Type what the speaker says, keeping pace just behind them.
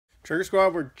Trigger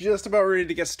Squad, we're just about ready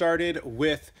to get started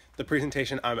with the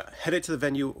presentation. I'm headed to the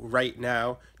venue right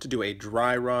now to do a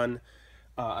dry run.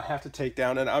 I have to take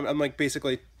down, and I'm like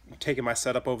basically taking my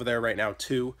setup over there right now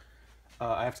too.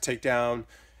 I have to take down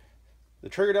the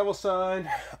Trigger Devil sign.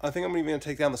 I think I'm even gonna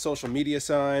take down the social media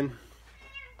sign.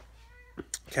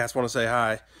 Cats want to say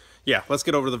hi. Yeah, let's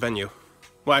get over to the venue.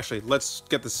 Well, actually, let's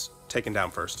get this taken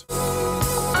down first.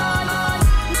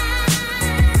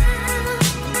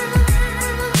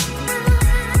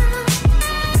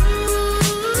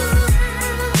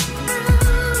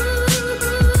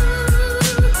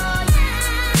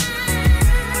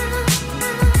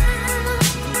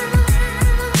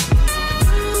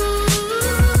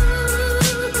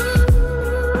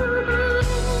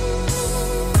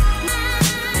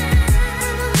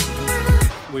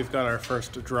 We've got our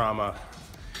first drama.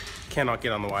 Cannot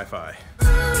get on the Wi-Fi.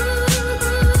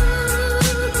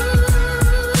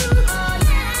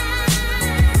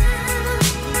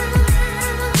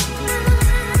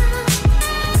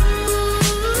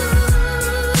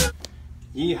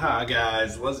 Yeehaw,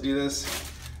 guys, let's do this.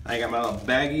 I got my little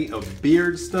baggie of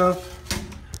beard stuff.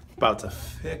 About to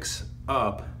fix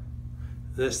up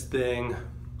this thing.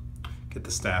 Get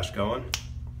the stash going.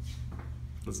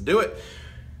 Let's do it.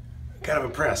 Kind of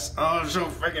impressed. Oh, I'm so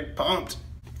freaking pumped.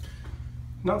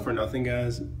 Not for nothing,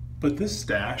 guys, but this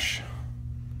stash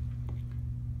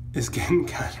is getting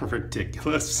kind of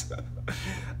ridiculous.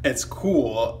 It's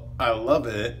cool. I love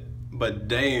it, but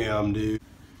damn, dude.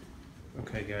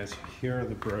 Okay, guys, here are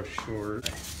the brochures.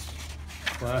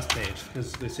 Last page,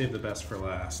 because they saved the best for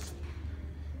last.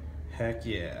 Heck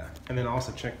yeah. And then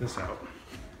also check this out.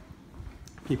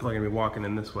 People are gonna be walking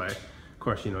in this way. Of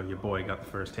course, you know, your boy got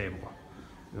the first table.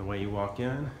 And the way you walk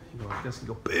in, you go like this and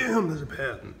go, bam, there's a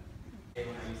patent.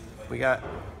 We got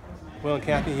Will and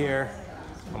Kathy here.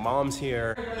 My mom's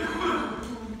here. For those of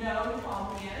you who know who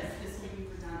called me is, this would be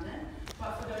redundant,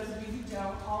 but for those of you who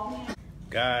don't call me.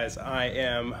 Guys, I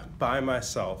am by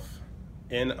myself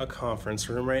in a conference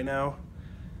room right now.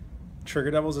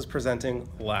 Trigger Devils is presenting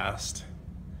last,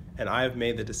 and I have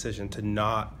made the decision to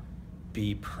not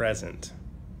be present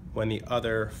when the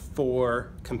other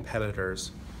 4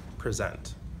 competitors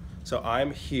present. So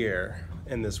I'm here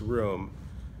in this room.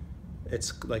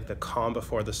 It's like the calm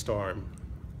before the storm.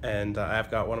 And I've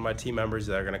got one of my team members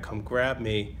that are gonna come grab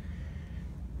me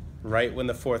right when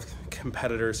the 4th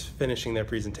competitor's finishing their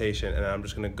presentation, and I'm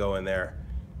just gonna go in there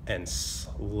and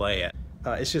slay it.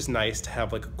 It's just nice to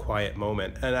have like a quiet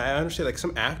moment. And I understand like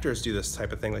some actors do this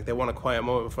type of thing, like they want a quiet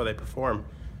moment before they perform.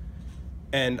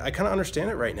 And I kind of understand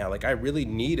it right now. Like I really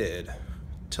needed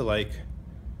to like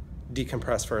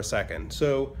decompress for a second.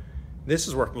 So this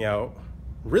is working out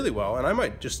really well, and I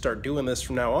might just start doing this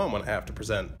from now on when I have to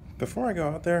present. Before I go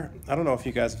out there, I don't know if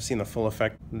you guys have seen the full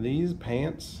effect. These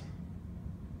pants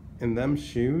and them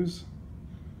shoes,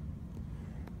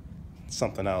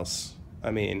 something else.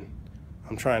 I mean,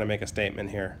 I'm trying to make a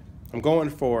statement here. I'm going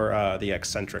for the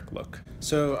eccentric look.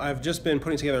 So I've just been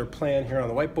putting together a plan here on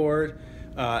the whiteboard.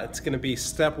 It's gonna be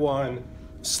step 1,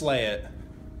 slay it.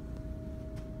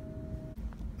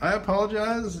 I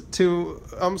apologize to,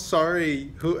 I'm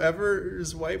sorry,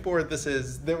 whoever's whiteboard this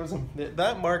is,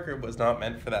 that marker was not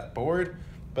meant for that board,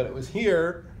 but it was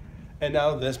here, and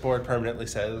now this board permanently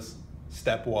says,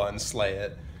 step 1, slay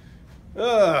it.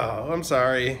 Oh, I'm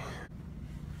sorry.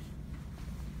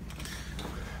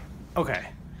 Okay,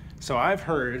 so I've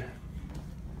heard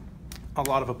a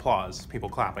lot of applause, people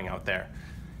clapping out there,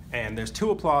 and there's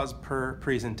 2 applause per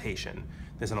presentation.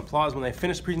 There's an applause when they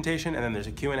finish the presentation, and then there's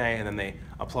a Q&A, and then they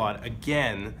applaud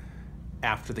again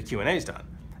after the Q&A is done.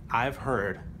 I've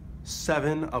heard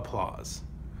 7 applause,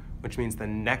 which means the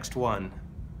next one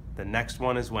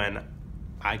is when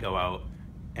I go out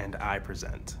and I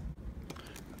present.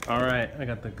 All right, I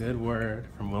got the good word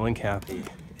from Will and Kathy.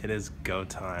 It is go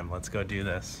time. Let's go do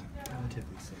this.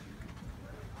 Relatively soon.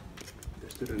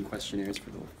 They're still doing questionnaires for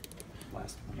the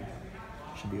last one.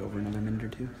 Should be over in another minute or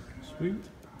 2. Sweet.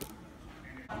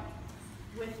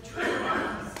 With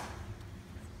triggers.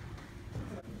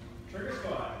 Trigger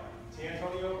Squad, T.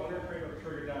 Antonio, owner and creator of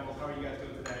Trigger Devils. How are you guys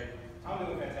doing today? I'm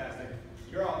doing fantastic.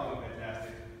 You're all doing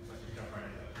fantastic. Let's just jump right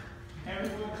into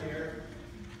it. Everyone here,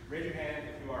 raise your hand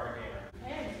if you are a gamer.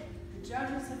 Hey, the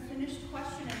judges have finished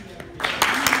questioning you.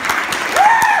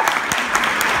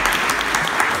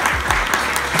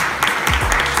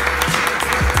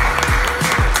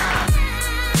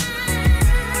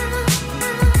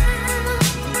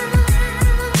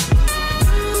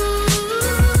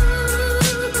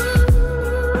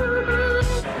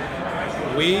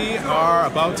 We are are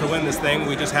about to win this thing.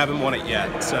 We just haven't won it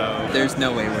yet. So There's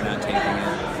no way we're not taking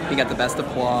it. We got the best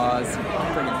applause.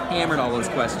 Friggin' hammered all those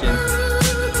questions.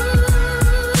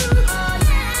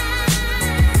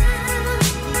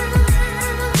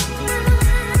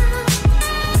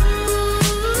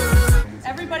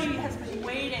 Everybody has been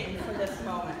waiting for this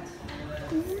moment.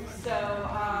 So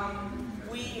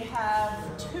we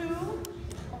have 2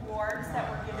 awards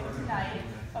that we're giving tonight.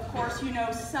 Of course, you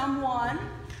know someone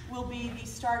will be the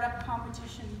startup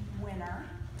competition winner.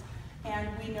 And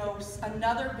we know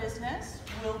another business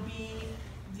will be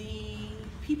the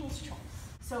People's Choice.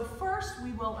 So first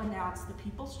we will announce the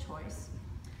People's Choice.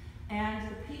 And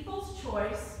the People's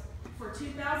Choice for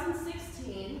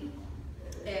 2016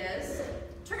 is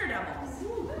Trigger Devils.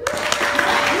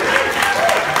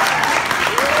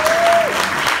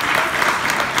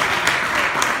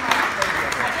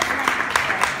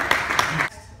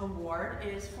 Next award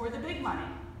is for the big money,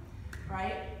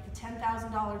 right? The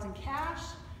 $10,000 in cash,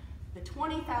 the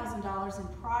 $20,000 in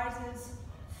prizes,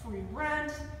 free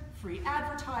rent, free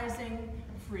advertising,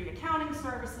 free accounting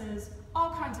services,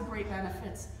 all kinds of great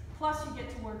benefits. Plus you get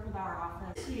to work with our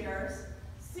office. This year's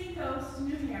Seacoast,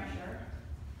 New Hampshire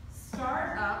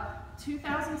Startup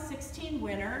 2016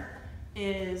 winner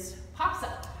is Pops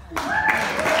Up.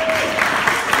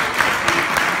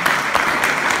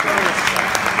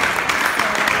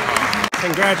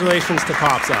 congratulations to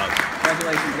Pops Up.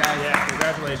 Congratulations, guys. Yeah,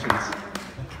 congratulations.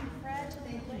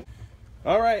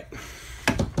 All right,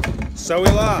 so we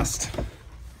lost.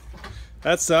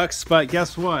 That sucks, but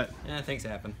guess what? Yeah, things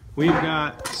happen. We've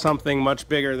got something much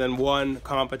bigger than one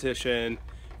competition.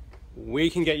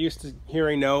 We can get used to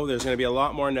hearing no. There's going to be a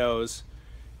lot more no's,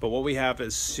 but what we have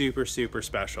is super, super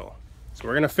special. So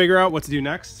we're going to figure out what to do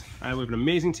next. I have an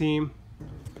amazing team,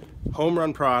 home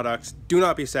run products. Do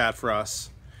not be sad for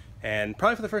us. And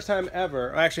probably for the first time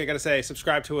ever, actually I got to say,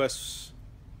 subscribe to us.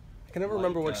 I can never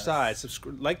remember which side.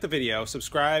 Like the video,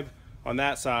 subscribe on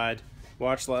that side.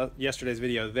 Watch yesterday's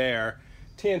video there.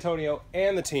 T. Antonio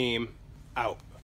and the team out.